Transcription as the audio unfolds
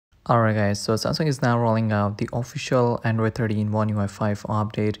Alright guys, so Samsung is now rolling out the official Android 13 One UI 5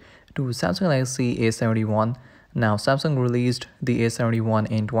 update to Samsung Galaxy A71. Now Samsung released the A71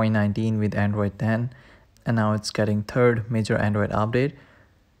 in 2019 with Android 10 and now it's getting third major Android update,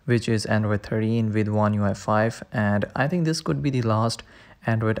 which is Android 13 with One UI 5, and I think this could be the last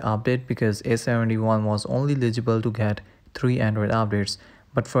Android update because A71 was only eligible to get 3 Android updates.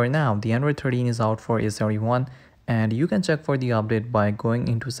 But for now, the Android 13 is out for A71 and you can check for the update by going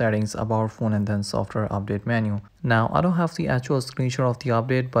into settings, about phone, and then software update menu. Now I don't have the actual screenshot of the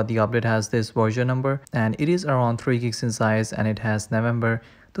update, but the update has this version number and it is around 3 gigs in size and it has November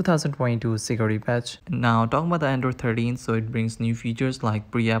 2022 security patch. Now talking about the Android 13, so it brings new features like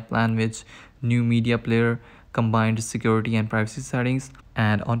pre-app language, new media player, combined security and privacy settings,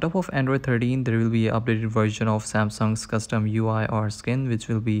 and on top of Android 13 there will be an updated version of Samsung's custom UI or skin, which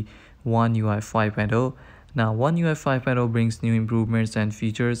will be One UI 5.0. Now One UI 5.0 brings new improvements and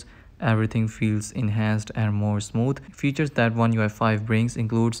features. Everything feels enhanced and more smooth. Features that One UI 5 brings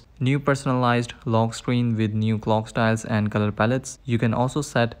includes new personalized lock screen with new clock styles and color palettes. You can also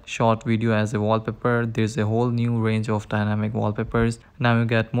set short video as a wallpaper. There's a whole new range of dynamic wallpapers. Now you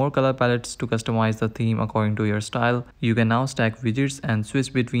get more color palettes to customize the theme according to your style. You can now stack widgets and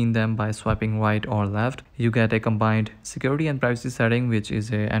switch between them by swiping right or left. You get a combined security and privacy setting, which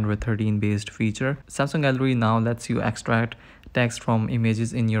is a Android 13 based feature. Samsung Gallery now lets you extract text from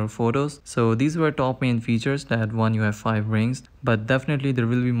images in your photos. So these were top main features that One UI 5 brings, but definitely there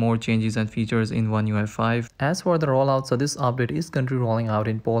will be more changes and features in One UI 5. As for the rollout, so this update is currently rolling out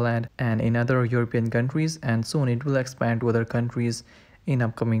in Poland and in other European countries, and soon it will expand to other countries in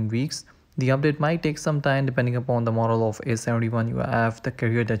upcoming weeks. The update might take some time depending upon the model of A71 you have, the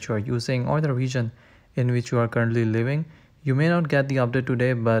carrier that you are using, or the region in which you are currently living. You may not get the update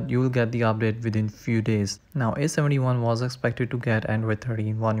today, but you will get the update within few days. Now A71 was expected to get Android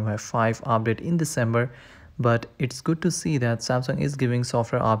 13 One UI 5 update in December, but it's good to see that Samsung is giving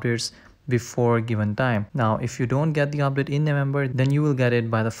software updates before given time. Now if you don't get the update in November, then you will get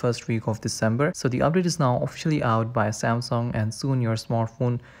it by the first week of December. So the update is now officially out by Samsung, and soon your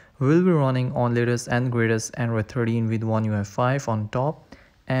smartphone will be running on latest and greatest Android 13 with One UI 5 on top.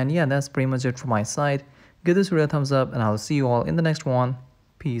 And yeah, that's pretty much it from my side. Give this video a thumbs up and I'll see you all in the next one.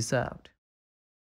 Peace out.